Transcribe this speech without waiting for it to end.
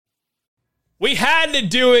We had to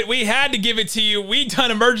do it. We had to give it to you. We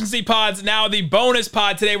done emergency pods. Now the bonus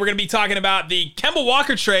pod today, we're going to be talking about the Kemba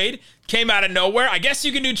Walker trade. Came out of nowhere. I guess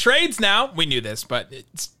you can do trades now. We knew this, but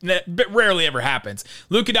it rarely ever happens.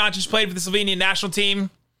 Luka Doncic played for the Slovenian national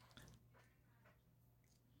team.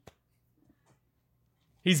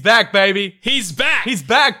 He's back, baby. He's back. He's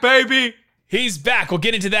back, baby. He's back. We'll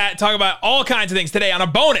get into that. Talk about all kinds of things today on a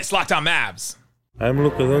bonus Locked On Mavs. I'm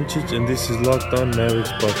Luka Doncic, and this is Locked On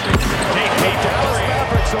Mavericks podcast. Hey, Dallas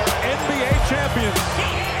Mavericks are NBA champions.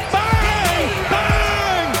 Bang!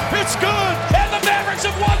 Bang! It's good! And the Mavericks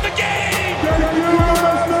have won the game!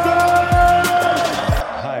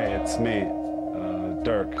 Hi, it's me,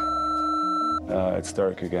 Dirk. It's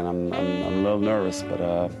Dirk again. I'm a little nervous, but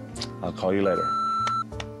I'll call you later.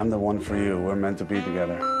 I'm the one for you. We're meant to be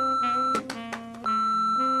together.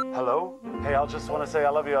 Hello? Hey, I just want to say I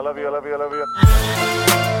love you, I love you, I love you, I love you.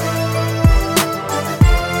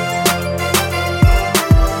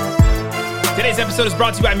 Today's episode is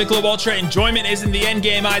brought to you by Michelob Ultra. Enjoyment isn't the end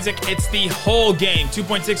game, Isaac. It's the whole game.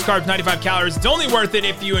 2.6 carbs, 95 calories. It's only worth it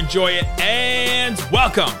if you enjoy it. And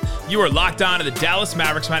welcome. You are locked on to the Dallas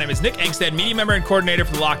Mavericks. My name is Nick Engstead, media member and coordinator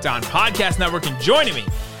for the Locked On Podcast Network. And joining me,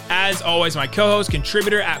 as always, my co-host,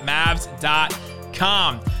 contributor at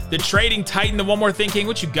Mavs.com. The trading titan, the one more thing king.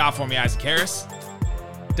 What you got for me, Isaac Harris?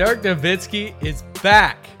 Dirk Nowitzki is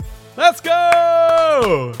back. Let's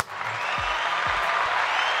go!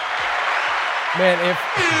 Man,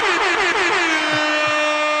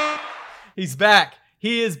 he's back.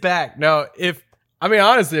 He is back. No,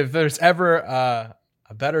 honestly, if there's ever a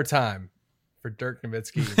better time for Dirk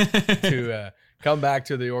Nowitzki to come back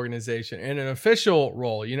to the organization in an official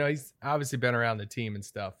role, he's obviously been around the team and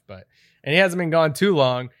stuff, and he hasn't been gone too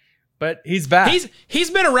long. But he's back. He's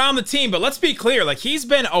been around the team, but let's be clear, he's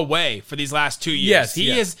been away for these last 2 years.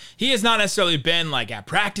 Yes, he has not necessarily been at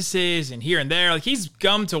practices and here and there. He's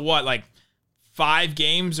come to 5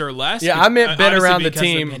 games or less. Yeah, I meant been around the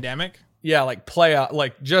team. Of the pandemic. Yeah,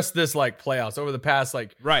 playoff, just this playoffs over the past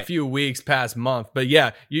few weeks, past month. But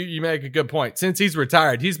yeah, you make a good point. Since he's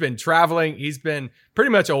retired, he's been traveling. He's been pretty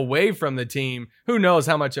much away from the team. Who knows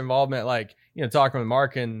how much involvement, talking with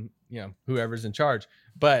Mark and whoever's in charge.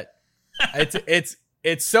 But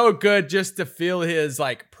it's so good just to feel his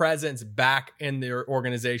presence back in their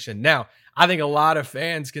organization. Now, I think a lot of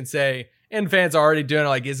fans can say, and fans are already doing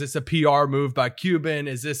it, is this a PR move by Cuban?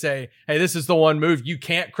 Is this hey, this is the one move you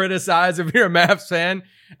can't criticize if you're a Mavs fan?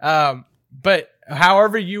 But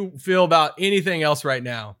however you feel about anything else right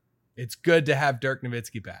now, it's good to have Dirk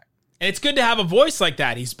Nowitzki back. And it's good to have a voice like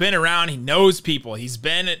that. He's been around. He knows people. He's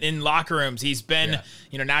been in locker rooms. He's been,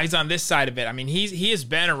 now he's on this side of it. I mean, he has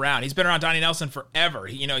been around. He's been around Donnie Nelson forever.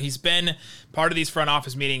 He's been part of these front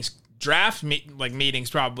office meetings, meetings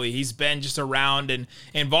probably. He's been just around and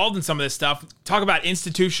involved in some of this stuff. Talk about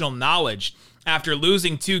institutional knowledge after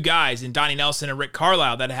losing 2 guys in Donnie Nelson and Rick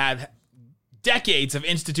Carlisle that had decades of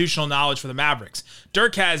institutional knowledge for the Mavericks.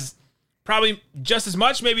 Dirk has probably just as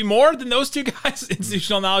much, maybe more than those 2 guys,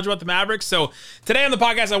 institutional knowledge about the Mavericks. So today on the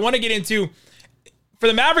podcast, I want to get into, for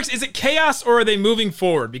the Mavericks, is it chaos or are they moving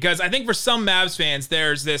forward? Because I think for some Mavs fans,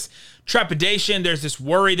 there's this trepidation, there's this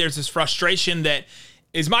worry, there's this frustration that,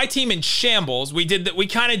 is my team in shambles? We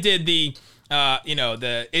kind of did the,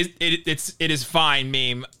 it is fine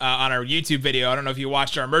meme on our YouTube video. I don't know if you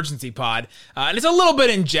watched our emergency pod. And it's a little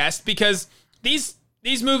bit in jest because these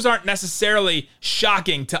moves aren't necessarily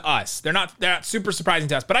shocking to us. They're not super surprising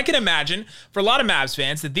to us. But I can imagine for a lot of Mavs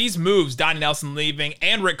fans that these moves, Donnie Nelson leaving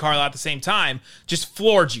and Rick Carlisle at the same time, just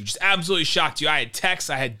floored you, just absolutely shocked you. I had texts,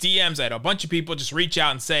 I had DMs, I had a bunch of people just reach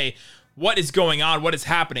out and say, what is going on? What is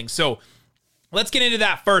happening? So let's get into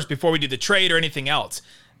that first before we do the trade or anything else.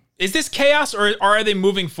 Is this chaos or are they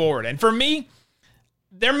moving forward? And for me,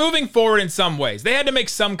 they're moving forward in some ways. They had to make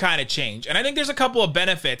some kind of change. And I think there's a couple of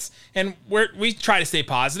benefits. And we try to stay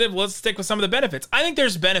positive. Let's stick with some of the benefits. I think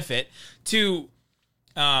there's benefit to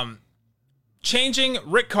changing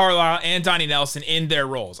Rick Carlisle and Donnie Nelson in their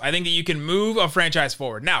roles. I think that you can move a franchise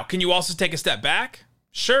forward. Now, can you also take a step back?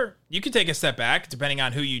 Sure, you can take a step back depending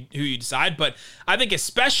on who you decide. But I think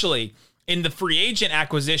especially in the free agent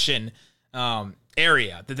acquisition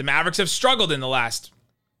area that the Mavericks have struggled in the last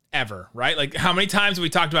ever, right? How many times have we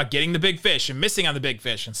talked about getting the big fish and missing on the big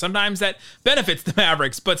fish? And sometimes that benefits the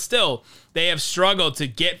Mavericks, but still, they have struggled to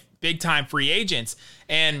get big-time free agents.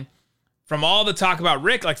 And from all the talk about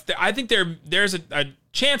Rick, I think there's a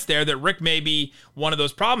chance there that Rick may be one of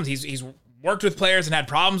those problems. He's worked with players and had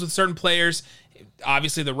problems with certain players.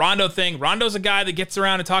 Obviously, the Rondo thing. Rondo's a guy that gets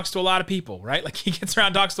around and talks to a lot of people, right? He gets around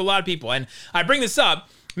and talks to a lot of people. And I bring this up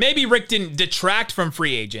maybe Rick didn't detract from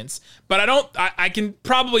free agents, but I can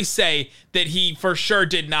probably say that he for sure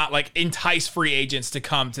did not like entice free agents to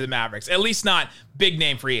come to the Mavericks, at least not big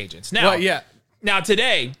name free agents. Now, Now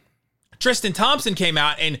today, Tristan Thompson came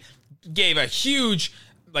out and gave a huge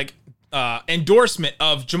endorsement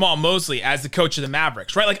of Jamal Mosley as the coach of the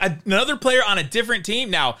Mavericks, right? Like another player on a different team.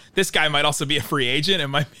 Now, this guy might also be a free agent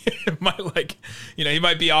and he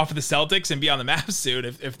might be off of the Celtics and be on the Mavs soon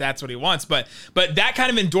if that's what he wants. But that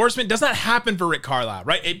kind of endorsement does not happen for Rick Carlisle,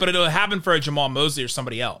 right? But it'll happen for a Jamal Mosley or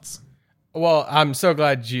somebody else. Well, I'm so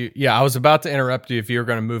glad I was about to interrupt you if you were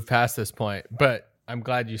going to move past this point, but I'm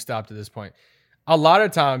glad you stopped at this point. A lot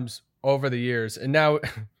of times over the years, and now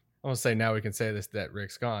I won't say now we can say this that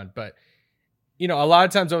Rick's gone, but a lot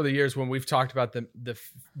of times over the years when we've talked about the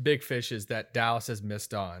big fishes that Dallas has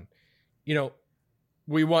missed on,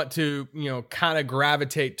 we want to, kind of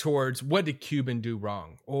gravitate towards what did Cuban do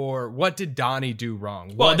wrong or what did Donnie do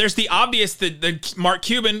wrong? Well, there's the obvious that Mark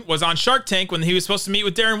Cuban was on Shark Tank when he was supposed to meet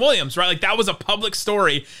with Darren Williams, right? Like that was a public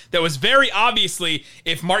story that was very obviously,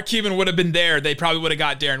 if Mark Cuban would have been there, they probably would have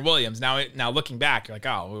got Darren Williams. Now looking back, you're like,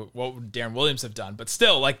 oh, what would Darren Williams have done? But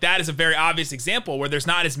still, like that is a very obvious example where there's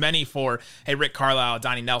not as many for, hey, Rick Carlisle,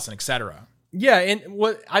 Donnie Nelson, etc. Yeah, and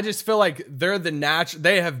what I just feel like they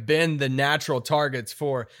have been the natural targets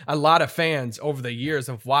for a lot of fans over the years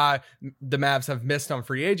of why the Mavs have missed on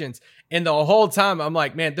free agents. And the whole time I'm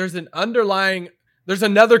like, man, there's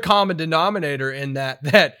another common denominator in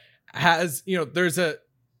that has,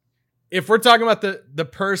 if we're talking about the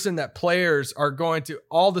person that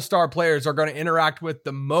all the star players are going to interact with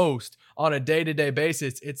the most on a day-to-day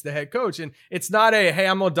basis, it's the head coach. And it's not hey,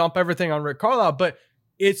 I'm going to dump everything on Rick Carlisle, but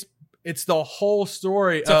it's the whole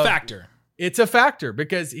story. It's a factor. It's a factor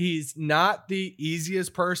because he's not the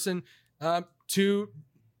easiest person to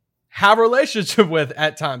have a relationship with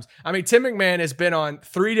at times. I mean, Tim McMahon has been on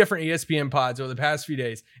 3 different ESPN pods over the past few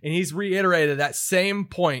days, and he's reiterated that same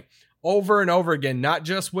point over and over again, not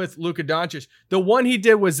just with Luka Doncic. The one he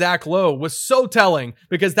did with Zach Lowe was so telling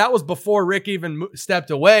because that was before Rick even stepped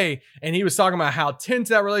away, and he was talking about how tense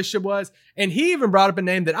that relationship was. And he even brought up a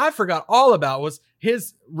name that I forgot all about was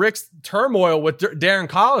Rick's turmoil with Darren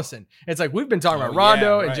Collison. It's like we've been talking about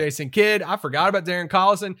Rondo and Jason Kidd. I forgot about Darren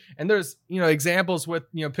Collison, and there's examples with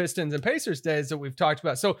Pistons and Pacers days that we've talked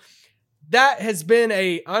about. So that has been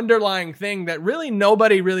a underlying thing that really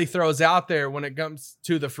nobody really throws out there when it comes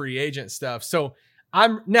to the free agent stuff. So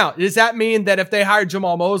does that mean that if they hire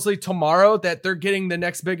Jamal Mosley tomorrow that they're getting the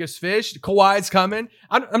next biggest fish? Kawhi's coming.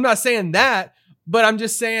 I'm not saying that, but I'm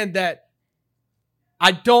just saying that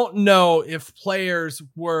I don't know if players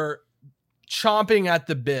were chomping at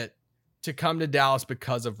the bit to come to Dallas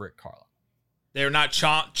because of Rick Carlisle. They're not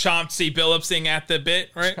Chauncey Billupsing at the bit,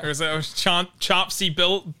 right? Or is that Chauncey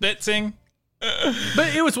Bitsing?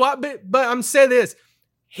 But it was what. But I'm saying this: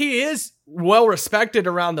 he is well respected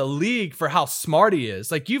around the league for how smart he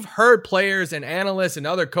is. Like you've heard players and analysts and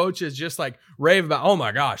other coaches just like rave about, oh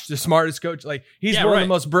my gosh, the smartest coach. Like he's one of the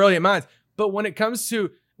most brilliant minds. But when it comes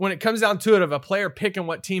down to it of a player picking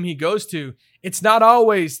what team he goes to, it's not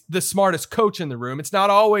always the smartest coach in the room. It's not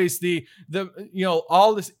always the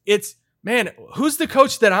all this. It's, man, who's the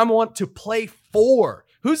coach that I want to play for?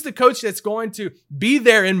 Who's the coach that's going to be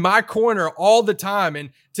there in my corner all the time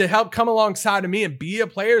and to help come alongside of me and be a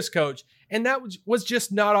player's coach? And that was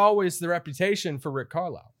just not always the reputation for Rick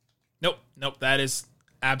Carlisle. Nope. That is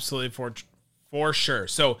absolutely for sure.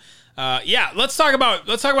 So, let's talk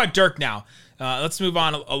about Dirk now. Let's move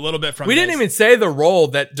on a little bit from We didn't even say the role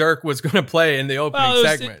that Dirk was going to play in the opening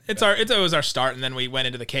segment. It was our start, and then we went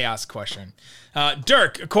into the chaos question.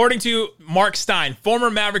 Dirk, according to Mark Stein, former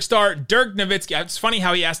Maverick star Dirk Nowitzki. It's funny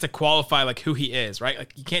how he has to qualify like who he is, right?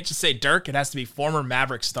 Like you can't just say Dirk; it has to be former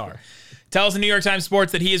Maverick star. Tells the New York Times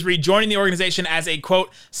Sports that he is rejoining the organization as a,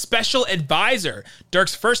 quote, special advisor.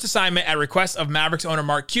 Dirk's first assignment at request of Mavericks owner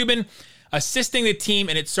Mark Cuban, assisting the team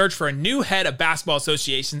in its search for a new head of basketball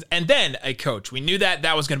associations and then a coach. We knew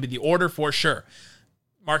that was going to be the order for sure.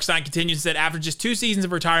 Mark Stein continues and said after just 2 seasons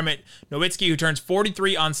of retirement, Nowitzki, who turns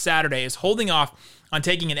 43 on Saturday, is holding off on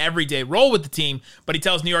taking an everyday role with the team, but he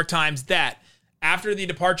tells New York Times that after the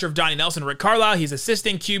departure of Donnie Nelson and Rick Carlisle, he's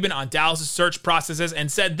assisting Cuban on Dallas' search processes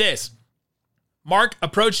and said this: Mark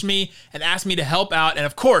approached me and asked me to help out, and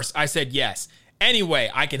of course I said yes.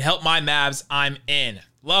 Anyway, I can help my Mavs, I'm in.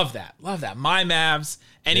 Love that. My Mavs.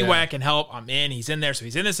 Any way I can help, I'm in. He's in there. So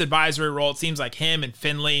he's in this advisory role. It seems like him and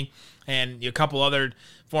Finley and a couple other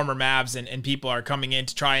former Mavs and people are coming in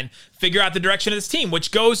to try and figure out the direction of this team,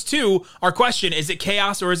 which goes to our question, is it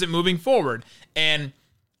chaos or is it moving forward? And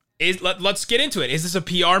let's get into it. Is this a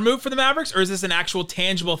PR move for the Mavericks, or is this an actual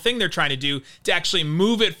tangible thing they're trying to do to actually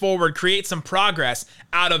move it forward, create some progress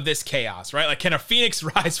out of this chaos, right? Like, can a phoenix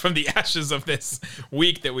rise from the ashes of this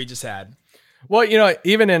week that we just had? Well,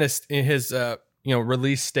 even in his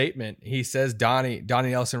release statement, he says Donnie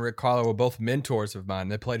Nelson, Rick Carlisle were both mentors of mine.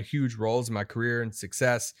 They played huge roles in my career and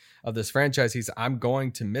success of this franchise. I'm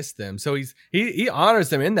going to miss them. So he honors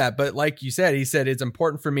them in that. But like you said, he said, it's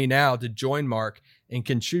important for me now to join Mark and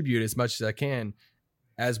contribute as much as I can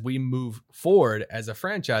as we move forward as a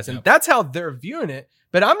franchise. And that's how they're viewing it.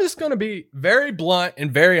 But I'm just going to be very blunt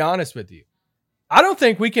and very honest with you. I don't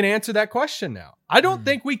think we can answer that question now. I don't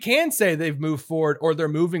think we can say they've moved forward or they're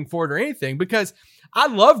moving forward or anything, because I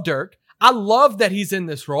love Dirk. I love that he's in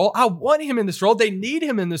this role. I want him in this role. They need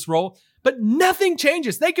him in this role, but nothing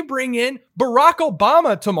changes. They could bring in Barack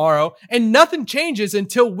Obama tomorrow and nothing changes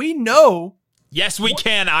until we know. Yes, we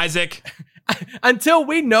can, Isaac. Until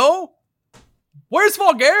we know, where's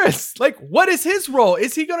Voulgaris? Like, what is his role?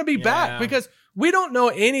 Is he going to be back? Because we don't know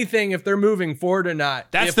anything if they're moving forward or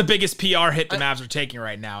not. That's the biggest PR hit the Mavs are taking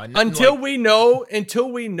right now. And until we know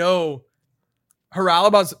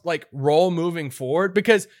Haralabob's like role moving forward,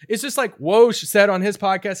 because it's just like Woj said on his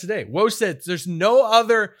podcast today. Woj said there's no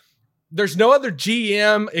other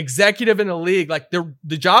GM executive in the league. Like,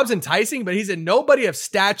 the job's enticing, but he said nobody of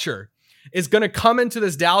stature is going to come into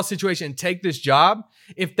this Dallas situation and take this job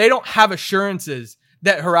if they don't have assurances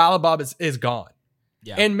that Haralabob is gone.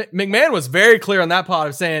 Yeah. And McMahon was very clear on that part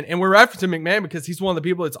of saying, and we're referencing McMahon because he's one of the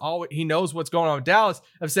people he knows what's going on with Dallas,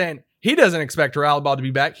 of saying he doesn't expect Haralabob to be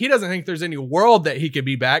back. He doesn't think there's any world that he could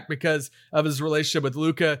be back because of his relationship with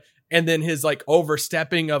Luka and then his like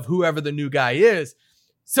overstepping of whoever the new guy is.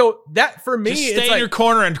 So that for me, just stay in your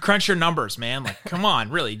corner and crunch your numbers, man. Like, come on,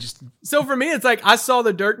 really. So for me, it's like, I saw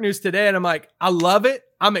the Dirk news today and I'm like, I love it.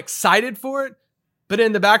 I'm excited for it. But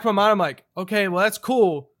in the back of my mind, I'm like, okay, well, that's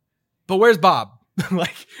cool. But where's Bob?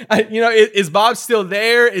 Like, is Bob still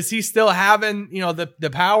there? Is he still having, the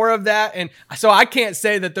power of that? And so I can't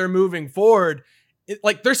say that they're moving forward.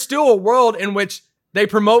 Like, there's still a world in which they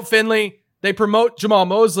promote Finley, they promote Jamal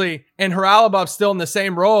Mosley, and Haralabob's still in the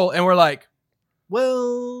same role. And we're like,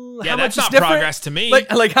 well, yeah, how that's much not is different? Progress to me.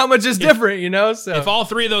 Like how much is different, So if all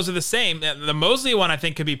three of those are the same, the Mosley one I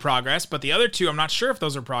think could be progress, but the other two I'm not sure if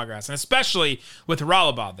those are progress, and especially with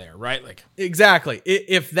Haralabob there, right? Like, exactly.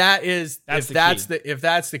 If that's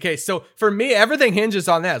the case. So for me, everything hinges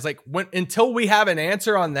on that. It's like until we have an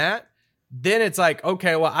answer on that, then it's like,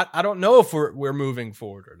 okay, well, I don't know if we're moving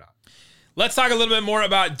forward or not. Let's talk a little bit more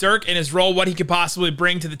about Dirk and his role, what he could possibly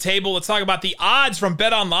bring to the table. Let's talk about the odds from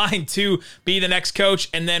BetOnline to be the next coach,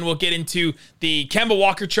 and then we'll get into the Kemba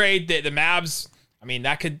Walker trade, the Mavs. I mean,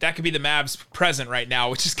 that could be the Mavs present right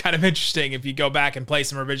now, which is kind of interesting if you go back and play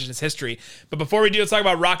some revisionist history. But before we do, let's talk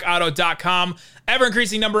about RockAuto.com.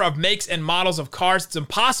 Ever-increasing number of makes and models of cars. It's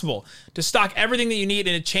impossible to stock everything that you need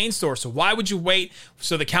in a chain store. So why would you wait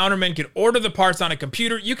so the counterman can order the parts on a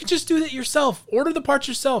computer? You can just do that yourself. Order the parts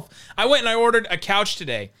yourself. I went and I ordered a couch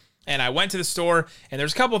today. And I went to the store, and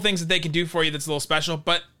there's a couple of things that they can do for you that's a little special.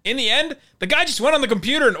 But in the end, the guy just went on the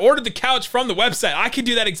computer and ordered the couch from the website. I can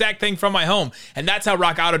do that exact thing from my home. And that's how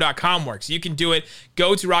RockAuto.com works. You can do it.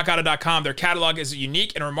 Go to RockAuto.com. Their catalog is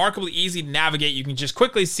unique and remarkably easy to navigate. You can just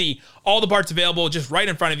quickly see all the parts available just right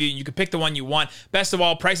in front of you. You can pick the one you want. Best of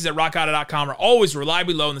all, prices at RockAuto.com are always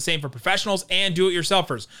reliably low, and the same for professionals and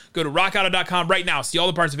do-it-yourselfers. Go to RockAuto.com right now. See all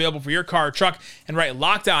the parts available for your car or truck, and write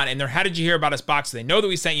Locked On in their How Did You Hear About Us box so they know that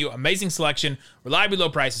we sent you. Amazing selection, reliably low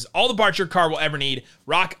prices, all the parts your car will ever need.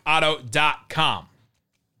 RockAuto.com.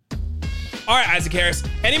 All right, Isaac Harris,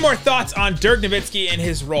 any more thoughts on Dirk Nowitzki and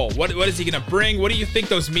his role? What is he going to bring? What do you think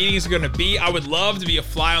those meetings are going to be? I would love to be a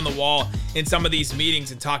fly on the wall in some of these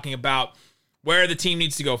meetings and talking about where the team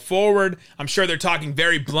needs to go forward. I'm sure they're talking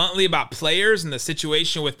very bluntly about players and the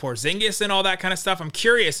situation with Porzingis and all that kind of stuff. I'm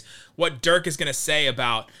curious what Dirk is going to say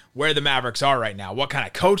about where the Mavericks are right now, what kind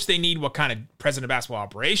of coach they need, what kind of president of basketball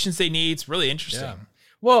operations they need. It's really interesting. Yeah.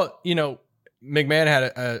 Well, McMahon had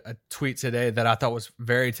a tweet today that I thought was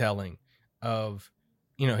very telling of,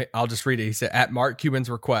 I'll just read it. He said, at Mark Cuban's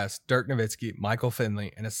request, Dirk Nowitzki, Michael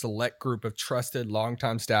Finley, and a select group of trusted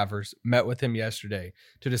longtime staffers met with him yesterday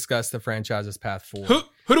to discuss the franchise's path forward.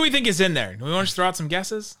 Who do we think is in there? Do we want to throw out some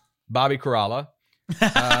guesses? Bobby Karalla.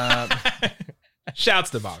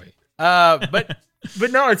 Shouts to Bobby. But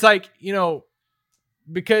no, it's like,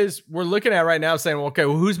 because we're looking at right now saying, well, okay,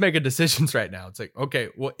 well, who's making decisions right now? It's like, okay,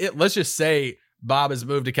 well, let's just say Bob has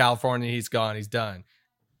moved to California. He's gone. He's done.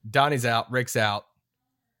 Donnie's out. Rick's out.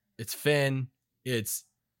 It's Finn. It's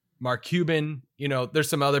Mark Cuban. There's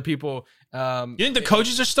some other people. You think the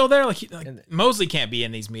coaches are still there? Like Mosley can't be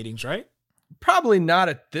in these meetings, right? Probably not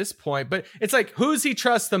at this point, but it's like, who's he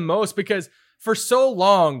trust the most? Because for so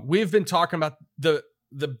long, we've been talking about the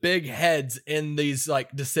big heads in these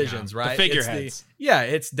like decisions, right? The figureheads.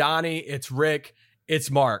 It's Donnie, it's Rick,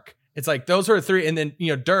 it's Mark. It's like those are three. And then,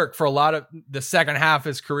 Dirk for a lot of the second half of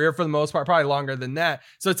his career, for the most part, probably longer than that.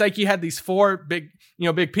 So it's like you had these four big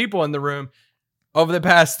people in the room over the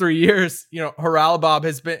past 3 years. Haralabob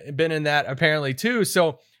has been in that apparently too.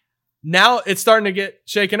 So now it's starting to get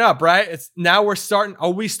shaken up, right?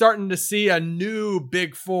 Are we starting to see a new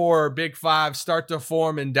Big Four, Big Five start to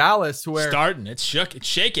form in Dallas where it's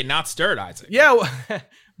shaking, not stirred, Isaac. Yeah.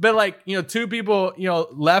 But like, two people,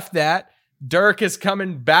 left that. Dirk is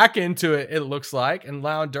coming back into it looks like, and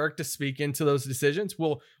allowing Dirk to speak into those decisions.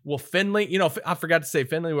 Will Finley, I forgot to say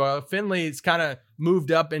Finley. Well, Finley's kind of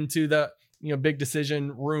moved up into the, big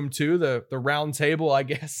decision room too, the round table, I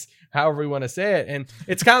guess, however we want to say it. And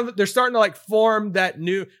it's kind of, they're starting to like form that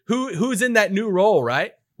new, who's in that new role,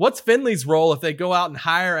 right? What's Finley's role if they go out and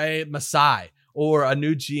hire a Masai or a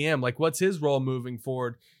new GM? Like, what's his role moving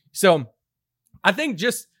forward? So I think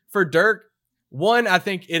just for Dirk, one, I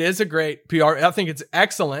think it is a great PR. I think it's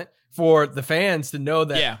excellent for the fans to know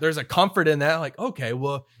that there's a comfort in that. Like, okay,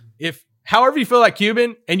 well, if however you feel like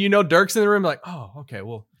Cuban and Dirk's in the room, like, oh, okay,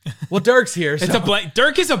 well, Dirk's here. So.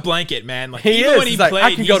 Dirk is a blanket, man. Like he even is. When he played, like,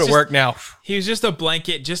 I can go to work now. He was just a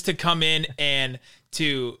blanket, just to come in and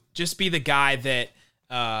to just be the guy that,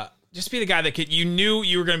 you knew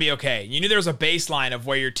you were going to be okay. You knew there was a baseline of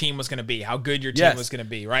where your team was going to be, how good your team was going to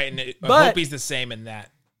be, right? And I hope he's the same in that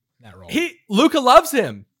role. Luka loves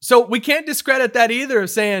him, so we can't discredit that either. Of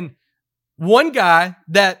saying one guy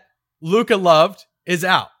that Luka loved is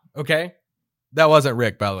out. Okay, that wasn't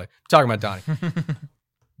Rick, by the way. I'm talking about Donnie.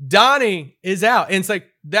 Donnie is out. And it's like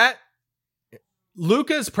that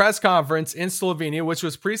Luka's press conference in Slovenia, which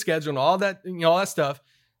was pre-scheduled and all that, all that stuff.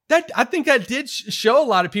 That I think that did show a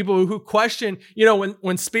lot of people who question,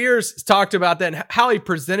 when Spears talked about that and how he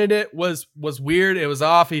presented it was weird. It was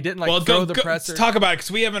off. He didn't throw the presser. Let's talk about it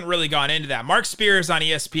because we haven't really gone into that. Mark Spears on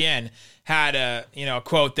ESPN had a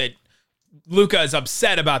quote that Luka is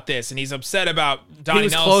upset about this and he's upset about Donnie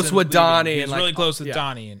Nelson. He was close with Donnie. He was really close with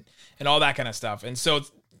Donnie and all that kind of stuff. And so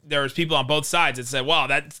there was people on both sides that said, "Wow,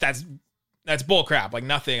 that's bull crap." Like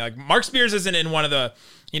nothing. Like Mark Spears isn't in one of the,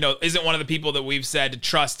 isn't one of the people that we've said to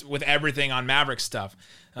trust with everything on Maverick stuff.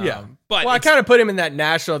 But I kind of put him in that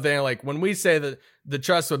national thing. Like when we say the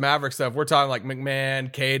trust with Maverick stuff, we're talking like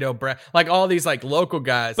McMahon, Cato, Brad, like all these like local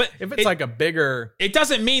guys. But if it's like a bigger, it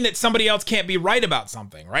doesn't mean that somebody else can't be right about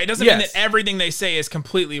something, right? It doesn't mean that everything they say is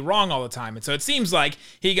completely wrong all the time. And so it seems like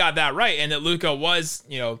he got that right, and that Luka was,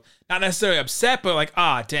 not necessarily upset, but like,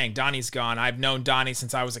 dang, Donnie's gone. I've known Donnie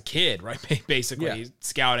since I was a kid, right? Basically,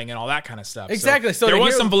 scouting and all that kind of stuff. Exactly. So there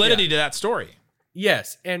was some validity to that story.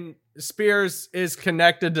 Yes, and Spears is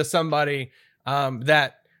connected to somebody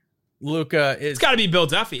that Luka is. It's got to be Bill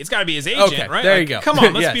Duffy. It's got to be his agent, right? There you go. Come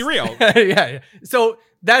on, let's be real. Yeah. So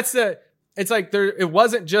that's it's like it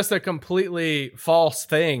wasn't just a completely false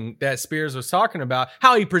thing that Spears was talking about.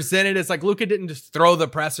 How he presented it's like Luka didn't just throw the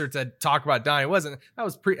presser to talk about Donnie. It wasn't.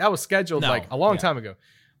 That was scheduled like a long time ago.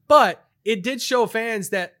 But it did show fans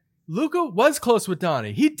that Luka was close with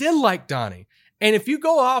Donnie. He did like Donnie. And if you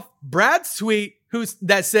go off Brad's tweet,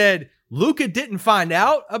 that said Luka didn't find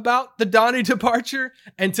out about the Donnie departure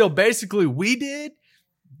until basically we did,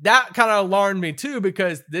 that kind of alarmed me too,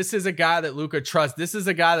 because this is a guy that Luka trusts. This is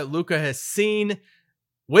a guy that Luka has seen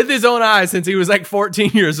with his own eyes since he was like 14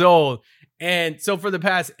 years old. And so for the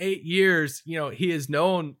past 8 years, he has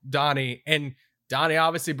known Donnie, and Donnie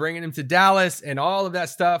obviously bringing him to Dallas and all of that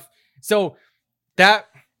stuff. So that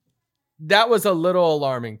was a little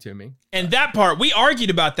alarming to me. And that part, we argued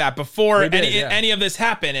about that before any of this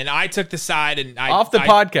happened, and I took the side. And off the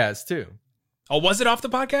podcast too. Oh, was it off the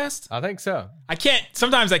podcast? I think so.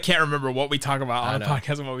 Sometimes I can't remember what we talk about on the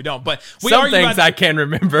podcast and what we don't. But some things I can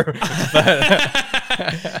remember.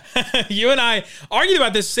 You and I argued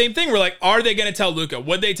about this same thing. We're like, are they going to tell Luka?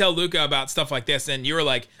 Would they tell Luka about stuff like this? And you were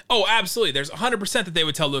like, oh, absolutely. There's 100% that they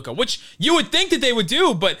would tell Luka, which you would think that they would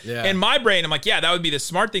do. But in my brain, I'm like, yeah, that would be the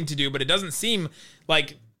smart thing to do. But it doesn't seem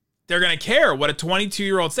like they're going to care what a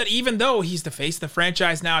 22-year-old said, even though he's the face of the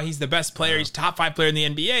franchise now. He's the best player. He's top 5 player in the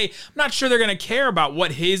NBA. I'm not sure they're going to care about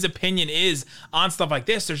what his opinion is on stuff like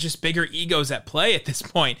this. There's just bigger egos at play at this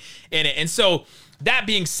point in it. And so that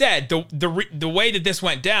being said, the way that this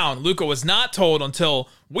went down, Luka was not told until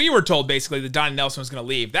we were told basically that Donnie Nelson was going to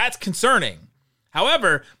leave. That's concerning.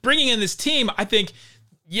 However, bringing in this team, I think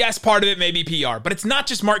yes, part of it may be PR, but it's not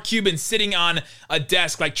just Mark Cuban sitting on a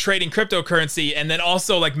desk, like trading cryptocurrency and then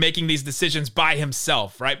also like making these decisions by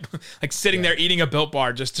himself, right? Like sitting there eating a Built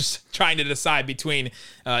Bar, just trying to decide between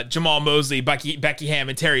Jamal Mosley, Becky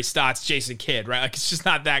Hammon, Terry Stotts, Jason Kidd, right? Like it's just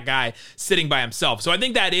not that guy sitting by himself. So I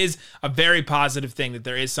think that is a very positive thing that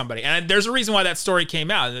there is somebody. And there's a reason why that story came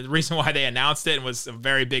out. The reason why they announced it and was a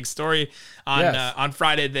very big story on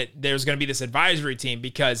Friday, that there's going to be this advisory team,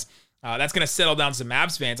 because that's going to settle down some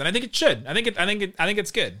Mavs fans, and I think it should. I think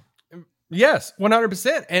it's good. Yes,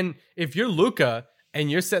 100%. And if you're Luka and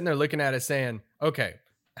you're sitting there looking at it saying, okay,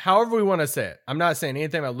 however we want to say it, I'm not saying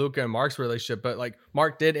anything about Luka and Mark's relationship, but like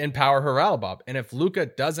Mark did empower Haralabob, and if Luka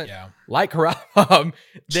doesn't like Haralabob,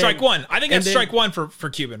 strike one. I think that's strike one for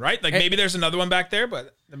Cuban, right? Like maybe there's another one back there,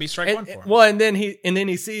 but that'd be strike one for him. Well, and then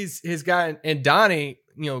he sees his guy and Donnie,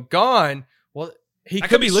 gone. Well, he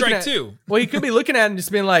could be looking at two. Well, he could be looking at it and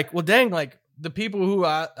just being like, well, dang, like the people who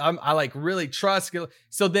I like really trust.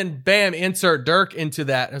 So then, bam, insert Dirk into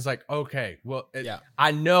that. And it's like, okay, well,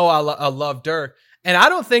 I know I love Dirk, and I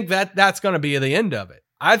don't think that's going to be the end of it.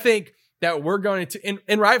 I think that we're going to,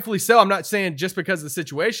 and rightfully so. I'm not saying just because of the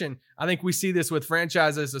situation. I think we see this with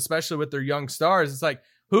franchises, especially with their young stars. It's like,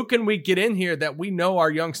 who can we get in here that we know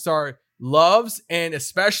our young star loves, and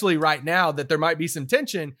especially right now that there might be some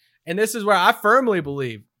tension. And this is where I firmly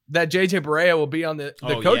believe that JJ Barea will be on the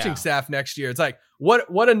coaching staff next year. It's like,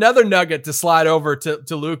 what another nugget to slide over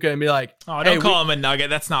to Luka and be like, oh, don't call him a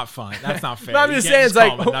nugget. That's not fun. That's not fair. But I'm just saying, it's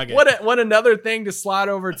like, what another thing to slide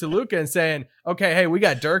over to Luka and saying, okay, hey, we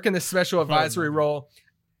got Dirk in this special advisory role.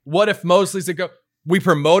 What if Mosley's a go? We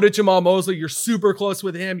promoted Jamal Mosley. You're super close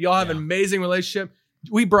with him. Y'all have an amazing relationship.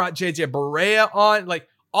 We brought JJ Barea on. Like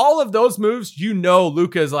all of those moves,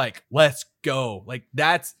 Luka's like, let's go. Like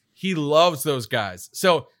he loves those guys.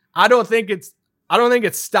 So I don't think it's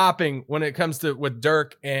stopping when it comes to with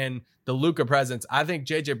Dirk and the Luka presence. I think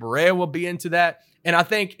JJ Barea will be into that. And I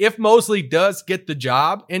think if Mosley does get the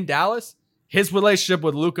job in Dallas, his relationship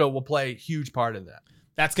with Luka will play a huge part in that.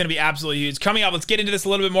 That's going to be absolutely huge. Coming up, let's get into this a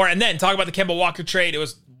little bit more and then talk about the Kemba Walker trade. It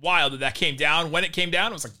was wild that came down. When it came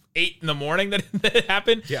down, it was like 8 in the morning that it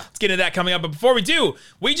happened. Yeah. Let's get into that coming up. But before we do,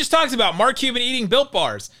 we just talked about Mark Cuban eating Built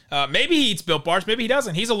Bars. Maybe he eats Built Bars. Maybe he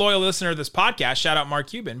doesn't. He's a loyal listener of this podcast. Shout out Mark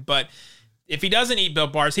Cuban. But if he doesn't eat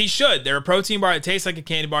Built Bars, he should. They're a protein bar that tastes like a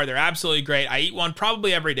candy bar. They're absolutely great. I eat one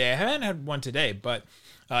probably every day. I haven't had one today, but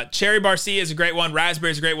Cherry Barcia is a great one.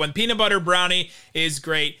 Raspberry is a great one. Peanut Butter Brownie is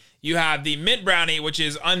great. You have the Mint Brownie, which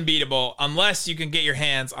is unbeatable, unless you can get your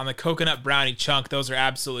hands on the Coconut Brownie Chunk. Those are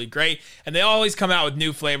absolutely great. And they always come out with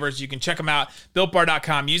new flavors. You can check them out,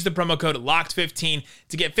 BuiltBar.com. Use the promo code LOCKED15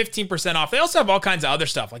 to get 15% off. They also have all kinds of other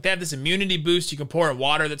stuff. Like they have this immunity boost you can pour in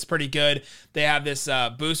water that's pretty good. They have this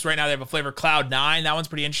boost right now. They have a flavor Cloud 9. That one's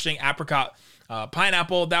pretty interesting. Apricot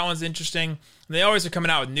pineapple. That one's interesting. And they always are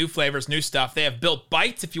coming out with new flavors, new stuff. They have Built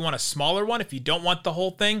Bites if you want a smaller one. If you don't want the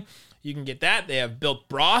whole thing, you can get that. They have Built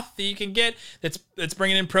Broth that you can get that's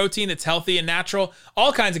bringing in protein that's healthy and natural.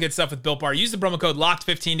 All kinds of good stuff with Built Bar. Use the promo code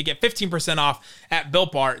LOCKED15 to get 15% off at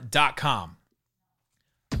BuiltBar.com.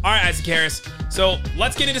 All right, Isaac Harris. So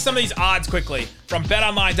let's get into some of these odds quickly from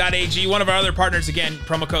BetOnline.ag. One of our other partners, again,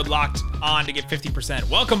 promo code LOCKEDON to get 50%.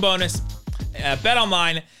 Welcome bonus.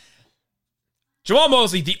 BetOnline. Jamal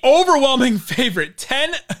Mosley, the overwhelming favorite.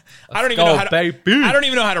 10. I don't even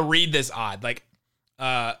know how to read this odd. Like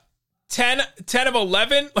 10 of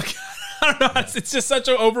 11. Like I don't know. It's just such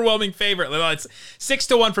an overwhelming favorite. It's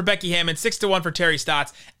 6-1 for Becky Hammon, 6-1 for Terry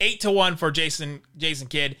Stotts, 8-1 for Jason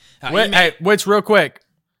Kidd. Which real quick,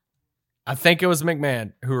 I think it was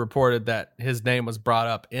McMahon who reported that his name was brought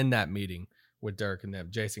up in that meeting with Dirk and them,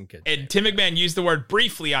 Jason Kidd. And Tim McMahon used the word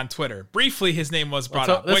briefly on Twitter. Briefly, his name was brought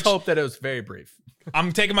up. Let's hope that it was very brief.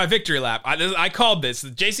 I'm taking my victory lap. I called this.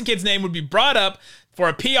 Jason Kidd's name would be brought up for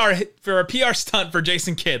a PR stunt for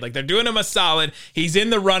Jason Kidd. Like they're doing him a solid. He's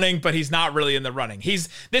in the running, but he's not really in the running.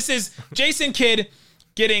 This is Jason Kidd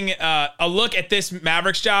getting a look at this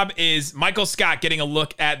Mavericks job is Michael Scott getting a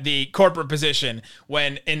look at the corporate position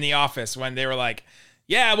when in the office when they were like,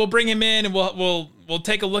 yeah, we'll bring him in and we'll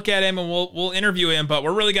take a look at him and we'll interview him, but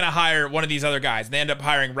we're really going to hire one of these other guys. And they end up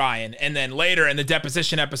hiring Ryan. And then later in the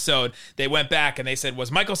deposition episode, they went back and they said,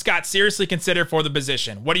 was Michael Scott seriously considered for the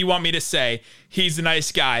position? What do you want me to say? He's a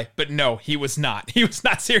nice guy, but no, he was not. He was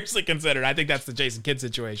not seriously considered. I think that's the Jason Kidd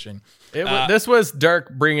situation. This was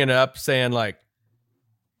Dirk bringing it up saying like,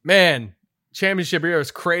 man, championship year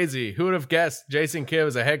was crazy. Who would have guessed Jason Kidd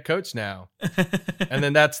was a head coach now? And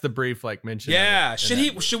then that's the brief mention. Yeah.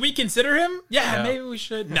 Should we consider him? Yeah, maybe we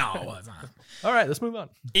should. No, it's not. All right, let's move on.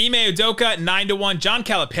 Ime Udoka 9-1. John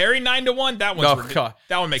Calipari 9-1. That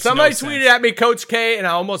one makes Somebody no sense. tweeted at me, Coach K, and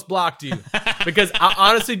I almost blocked you because I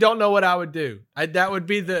honestly don't know what I would do. That would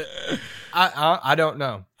be I don't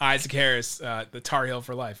know. Isaac Harris, the Tar Heel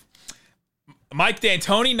for life. Mike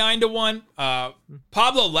D'Antoni 9-1.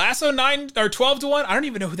 Pablo Lasso 12-1. I don't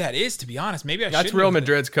even know who that is, to be honest. Maybe That's Real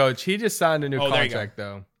Madrid's coach. He just signed a new contract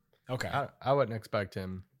though. Okay, I wouldn't expect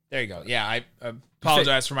him. There you go. Yeah, I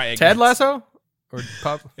apologize for my ignorance. Ted Lasso or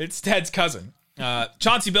It's Ted's cousin.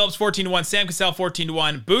 Chauncey Billups 14-1, Sam Cassell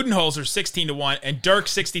 14-1, Budenholzer 16-1, and Dirk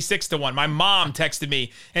 66-1. My mom texted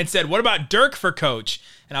me and said, "What about Dirk for coach?"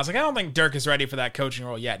 And I was like, I don't think Dirk is ready for that coaching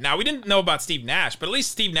role yet. Now, we didn't know about Steve Nash, but at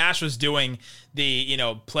least Steve Nash was doing the,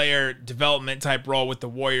 player development type role with the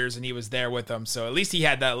Warriors, and he was there with them. So at least he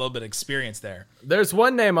had that little bit of experience there. There's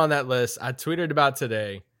one name on that list I tweeted about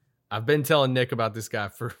today. I've been telling Nick about this guy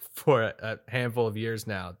for a handful of years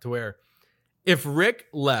now, to where if Rick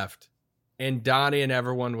left and Donnie and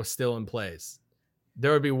everyone was still in place,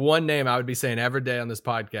 there would be one name I would be saying every day on this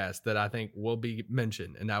podcast that I think will be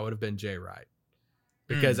mentioned, and that would have been Jay Wright.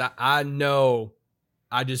 Because I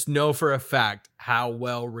just know for a fact how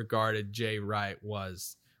well regarded Jay Wright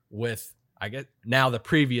was with, I guess, now the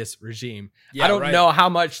previous regime. Yeah, I don't know how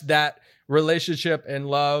much that relationship and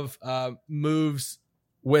love moves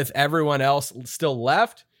with everyone else still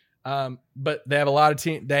left. But they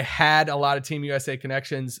have they had a lot of Team USA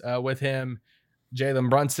connections with him. Jalen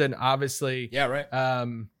Brunson, obviously. Yeah, right.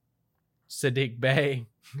 Sadiq Bey.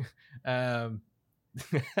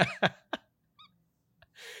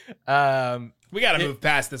 We got to move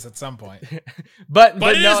past this at some point. but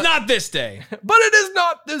it is not this day. But it is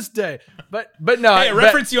not this day. But no. Hey, a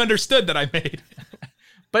reference you understood that I made.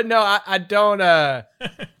 But no, I don't.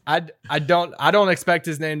 I don't expect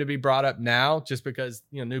his name to be brought up now, just because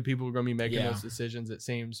new people are going to be making those decisions. It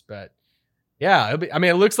seems, but yeah,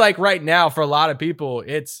 it looks like right now for a lot of people,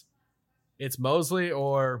 it's Mosley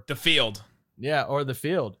or the Field. Yeah, or the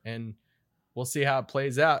Field, and we'll see how it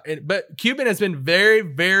plays out. But Cuban has been very,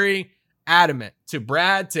 very adamant to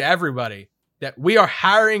Brad, to everybody, that we are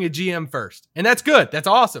hiring a GM first. And that's good. That's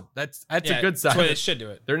awesome. That's a good sign. That's the way they should do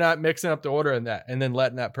it. They're not mixing up the order in that and then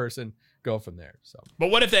letting that person go from there. So,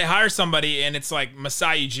 but what if they hire somebody and it's like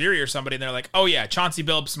Masai Ujiri or somebody and they're like, oh yeah, Chauncey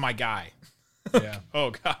Billups is my guy. Yeah.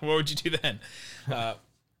 Oh God, what would you do then? All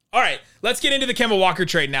right, let's get into the Kemba Walker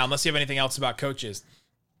trade now, unless you have anything else about coaches.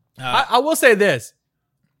 I will say this.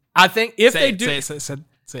 I think if say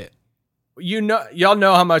it. Y'all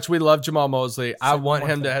know how much we love Jamal Mosley. I want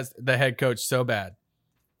him to have the head coach so bad.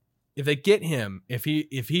 If they get him, if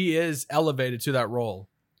he is elevated to that role,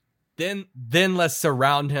 then let's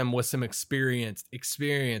surround him with some experienced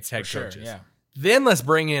head coaches. Yeah. Then let's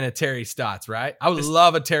bring in a Terry Stotts, right? I would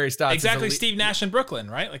love a Terry Stotts. Exactly, Steve Nash in Brooklyn,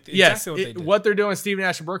 right? Like yes, exactly what they did. What they're doing, Steve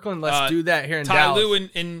Nash in Brooklyn. Let's do that here in Ty Dallas. Lue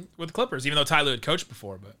in with the Clippers, even though Ty Lue had coached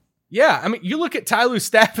before, but. Yeah, you look at Ty Lue's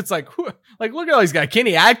staff, it's like look at all these guys.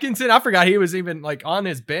 Kenny Atkinson, I forgot he was even on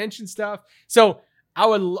his bench and stuff. So I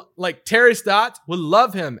would Terry Stotts would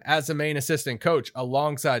love him as a main assistant coach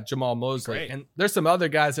alongside Jamal Mosley. Great. And there's some other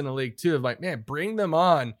guys in the league too. Man, bring them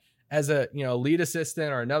on as a lead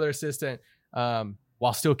assistant or another assistant,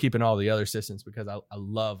 while still keeping all the other assistants, because I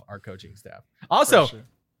love our coaching staff. Also, sure.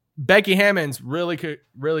 Becky Hammond's really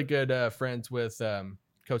good friends with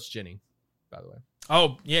Coach Jenny, by the way.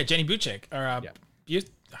 Oh, yeah, Jenny Buchek. I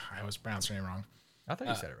was pronouncing her name wrong. I thought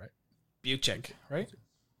you said it right. Buchek, right?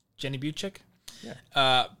 Jenny Buchek?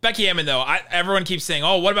 Yeah. Becky Hammond, though, everyone keeps saying,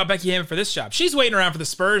 oh, what about Becky Hammond for this job? She's waiting around for the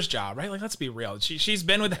Spurs job, right? Like, let's be real. She's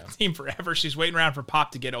been with that team forever. She's waiting around for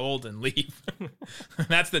Pop to get old and leave.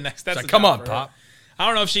 That's the next. That's come on, Pop. I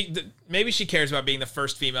don't know if maybe she cares about being the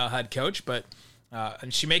first female head coach, but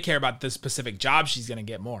and she may care about the specific job she's going to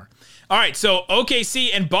get more. All right, so OKC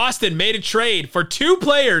and Boston made a trade for two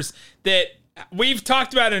players that we've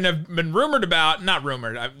talked about and have been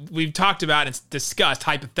we've talked about and discussed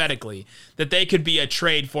hypothetically that they could be a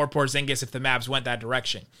trade for Porzingis if the Mavs went that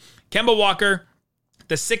direction. Kemba Walker,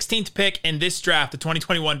 the 16th pick in this draft, the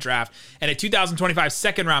 2021 draft, and a 2025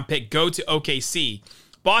 second-round pick go to OKC.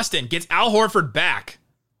 Boston gets Al Horford back,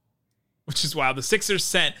 which is wild. The Sixers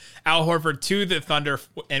sent Al Horford to the Thunder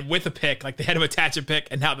and with a pick, like they had to attach a pick,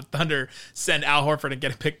 and now the Thunder send Al Horford and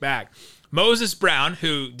get a pick back. Moses Brown,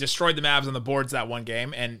 who destroyed the Mavs on the boards that one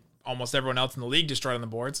game, and almost everyone else in the league destroyed on the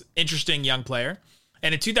boards. Interesting young player.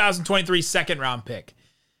 And a 2023 second-round pick.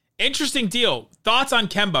 Interesting deal. Thoughts on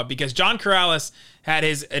Kemba? Because John Corrales had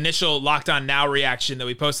his initial Locked On Now reaction that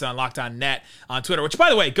we posted on Locked On Net on Twitter, which,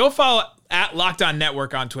 by the way, go follow at Locked On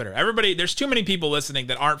Network on Twitter. Everybody, there's too many people listening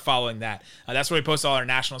that aren't following that. That's where we post all our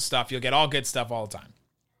national stuff. You'll get all good stuff all the time.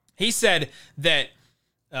 He said that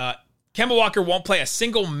Kemba Walker won't play a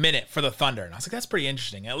single minute for the Thunder. And I was like, that's pretty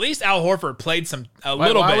interesting. At least Al Horford played a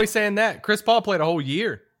little bit. Why are we saying that? Chris Paul played a whole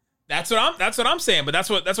year. That's what I'm saying, but that's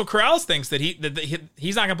what Corrales thinks, that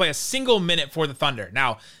he's not going to play a single minute for the Thunder.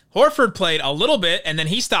 Now, Horford played a little bit, and then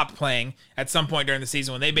he stopped playing at some point during the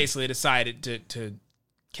season when they basically decided to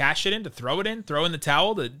cash it in, to throw in the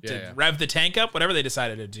towel, to rev the tank up, whatever they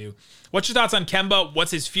decided to do. What's your thoughts on Kemba?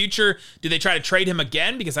 What's his future? Do they try to trade him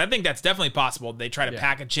again? Because I think that's definitely possible. They try to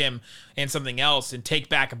package him in something else and take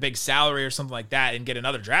back a big salary or something like that and get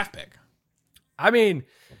another draft pick. I mean,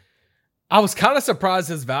 I was kind of surprised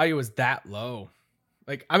his value was that low.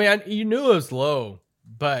 Like, I mean, you knew it was low,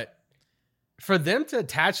 but for them to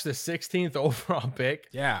attach the 16th overall pick,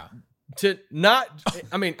 to not,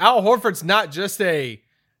 I mean, Al Horford's not just it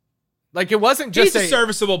wasn't just he's a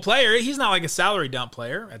serviceable player. He's not like a salary dump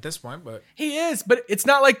player at this point, but he is. But it's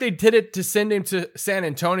not like they did it to send him to San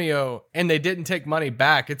Antonio and they didn't take money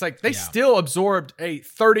back. It's like they still absorbed a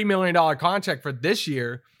 $30 million contract for this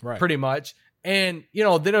year, pretty much. And,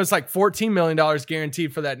 then it was like $14 million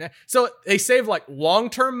guaranteed for that. So they saved like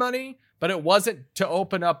long-term money, but it wasn't to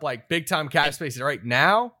open up like big-time cap spaces right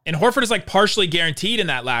now. And Horford is like partially guaranteed in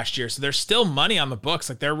that last year. So there's still money on the books.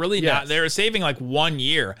 Like they're really not, they're saving like 1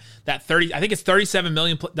 year. I think it's $37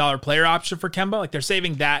 million player option for Kemba. Like they're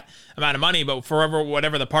saving that amount of money, but for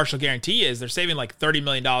whatever the partial guarantee is, they're saving like $30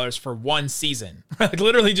 million for one season. Like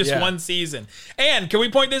literally just one season. And can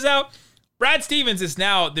we point this out? Brad Stevens is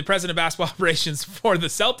now the president of basketball operations for the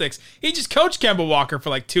Celtics. He just coached Kemba Walker for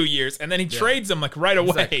like 2 years, and then he trades him like right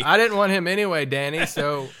away. Like, I didn't want him anyway, Danny,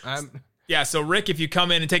 so I'm... Yeah, so Rick, if you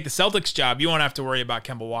come in and take the Celtics job, you won't have to worry about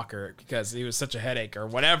Kemba Walker because he was such a headache or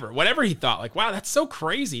whatever he thought. Like, wow, that's so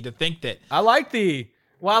crazy to think that. I like the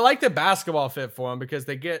basketball fit for him because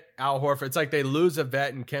they get Al Horford. It's like they lose a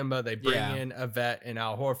vet in Kemba. They bring in a vet in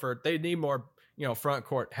Al Horford. They need more, front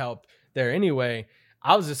court help there anyway.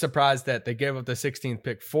 I was just surprised that they gave up the 16th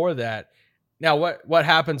pick for that. Now, what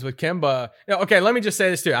happens with Kemba? Okay, let me just say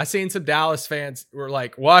this too. I seen some Dallas fans were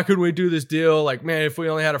like, why couldn't we do this deal? Like, man, if we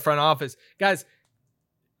only had a front office. Guys,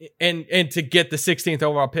 and to get the 16th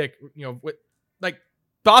overall pick, like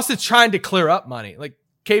Boston's trying to clear up money. Like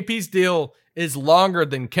KP's deal is longer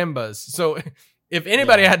than Kemba's. So if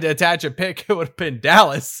anybody had to attach a pick, it would have been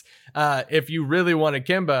Dallas if you really wanted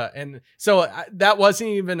Kemba. And so that wasn't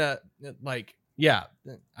even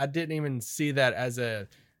I didn't even see that as a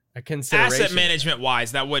consideration. Asset management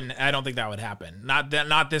wise, I don't think that would happen.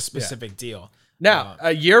 Not this specific deal. Now,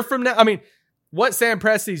 a year from now, I mean, what Sam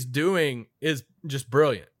Presti's doing is just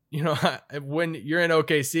brilliant. When you're in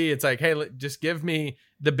OKC, it's like, hey, just give me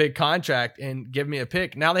the big contract and give me a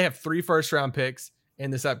pick. Now they have 3 first-round picks in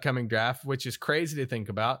this upcoming draft, which is crazy to think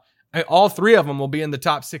about. All 3 of them will be in the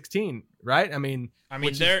top 16, right? I mean,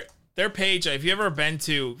 their page, if you've ever been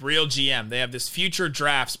to Real GM, they have this future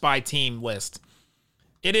drafts by team list.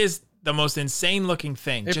 It is the most insane looking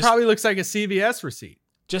thing. It probably looks like a CVS receipt.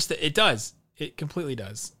 It does. It completely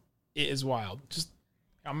does. It is wild.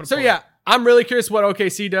 I'm really curious what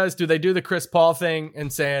OKC does. Do they do the Chris Paul thing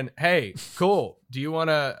and saying, hey, cool, do you want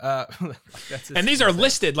to and these are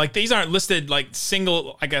listed, like these aren't listed like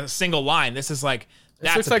a single line. This is like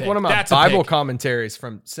this looks like one of my Bible commentaries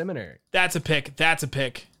from seminary. That's a pick. That's a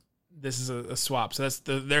pick. This is a swap. So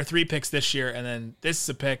there are 3 picks this year, and then this is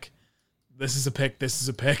a pick. This is a pick. This is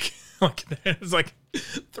a pick. Like it's like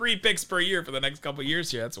 3 picks per year for the next couple of years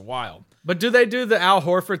here. That's wild. But do they do the Al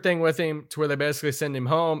Horford thing with him to where they basically send him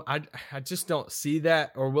home? I just don't see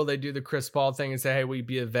that. Or will they do the Chris Paul thing and say, hey, we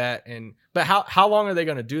be a vet? But how long are they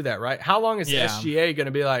going to do that, right? How long is SGA going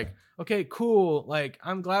to be like, okay, cool. Like,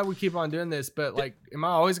 I'm glad we keep on doing this, but like, am I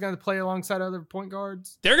always going to play alongside other point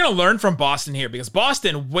guards? They're going to learn from Boston here because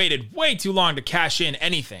Boston waited way too long to cash in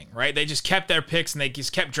anything, right? They just kept their picks and they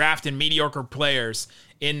just kept drafting mediocre players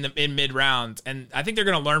in mid rounds. And I think they're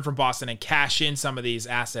going to learn from Boston and cash in some of these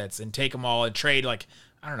assets and take them all and trade like,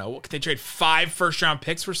 I don't know, what could they trade 5 first-round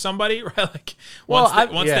picks for somebody, right? Like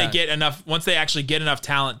once they actually get enough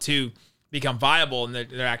talent to become viable and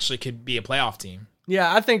they actually could be a playoff team.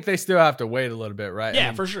 Yeah, I think they still have to wait a little bit, right?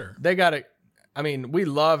 Yeah, for sure. They got to. I mean, we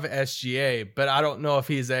love SGA, but I don't know if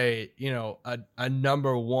he's a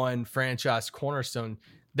number 1 franchise cornerstone.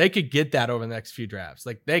 They could get that over the next few drafts.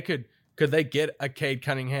 Like could they get a Cade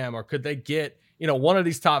Cunningham, or could they get one of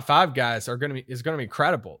these top 5 guys is going to be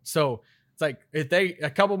credible. So it's It's like if a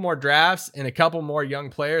couple more drafts and a couple more young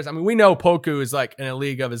players. I mean, we know Poku is like in a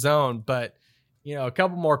league of his own, but a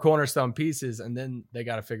couple more cornerstone pieces, and then they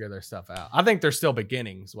got to figure their stuff out. I think they're still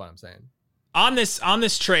beginning, is what I'm saying. On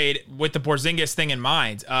this trade with the Porzingis thing in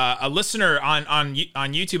mind, a listener on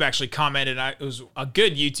YouTube actually commented. It was a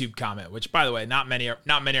good YouTube comment, which, by the way, not many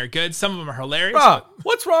are good. Some of them are hilarious. Bro,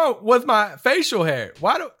 what's wrong with my facial hair?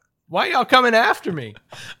 Why y'all coming after me?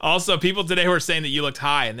 Also, people today were saying that you looked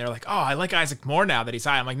high, and they're like, "Oh, I like Isaac more now that he's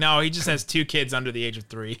high." I'm like, "No, he just has 2 kids under the age of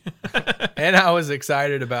 3." And I was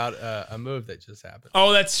excited about a move that just happened.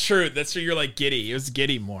 Oh, that's true. That's true. You're like giddy. It was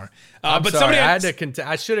giddy more. I'm sorry.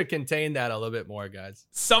 I should have contained that a little bit more, guys.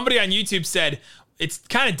 Somebody on YouTube said it's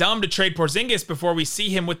kind of dumb to trade Porzingis before we see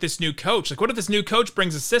him with this new coach. Like, what if this new coach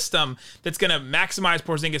brings a system that's going to maximize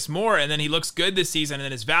Porzingis more, and then he looks good this season, and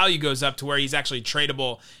then his value goes up to where he's actually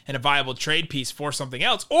tradable and a viable trade piece for something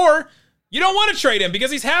else? Or you don't want to trade him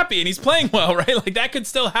because he's happy and he's playing well, right? Like, that could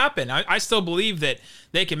still happen. I still believe that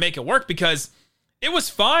they can make it work because it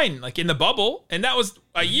was fine, like in the bubble, and that was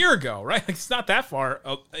a year ago, right? Like, it's not that far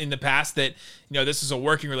in the past that, this is a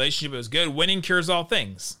working relationship. It was good. Winning cures all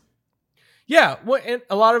things. Yeah, well, and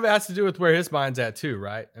a lot of it has to do with where his mind's at too,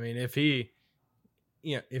 right? I mean, if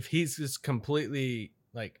he's just completely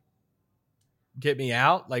like, get me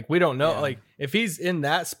out, like, we don't know. Yeah. Like, if he's in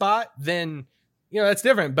that spot, then, that's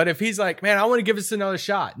different. But if he's like, man, I want to give this another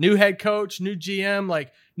shot. New head coach, new GM,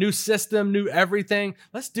 like, new system, new everything.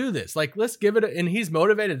 Let's do this. Like, let's give it and he's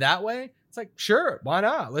motivated that way. It's like, sure, why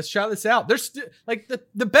not? Let's try this out. There's still like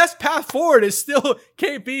the best path forward is still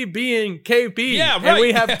KP being KP. Yeah, right. And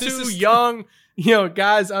we have 2 young,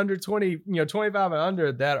 guys under 20, 25 and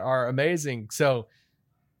under that are amazing. So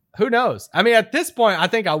who knows? I mean, at this point, I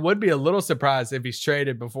think I would be a little surprised if he's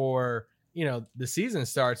traded before, the season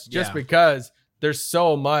starts, just because there's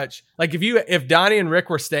so much. Like, if Donnie and Rick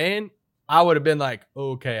were staying, I would have been like,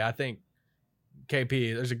 okay, I think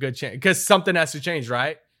KP, there's a good chance, because something has to change,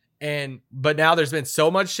 right? But now there's been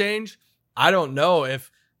so much change. I don't know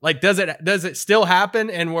if, like, does it still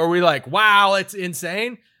happen? And were we like, wow, it's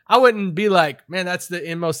insane? I wouldn't be like, man, that's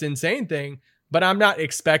the most insane thing, but I'm not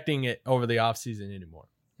expecting it over the offseason anymore.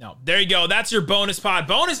 No, there you go. That's your bonus pod,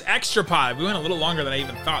 bonus extra pod. We went a little longer than I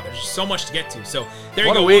even thought. There's just so much to get to. So there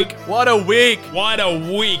you go. What a week. What a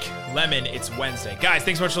week. Lemon, it's Wednesday. Guys,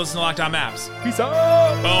 thanks so much for listening to Locked On Mavs. Peace out.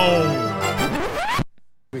 Boom.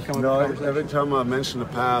 No, every time I mention the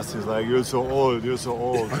past, he's like, "You're so old. You're so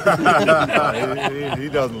old." he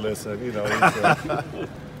doesn't listen.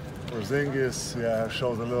 Porzingis,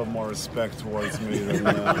 shows a little more respect towards me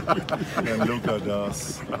than Luka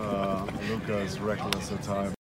does. Luka is reckless at times.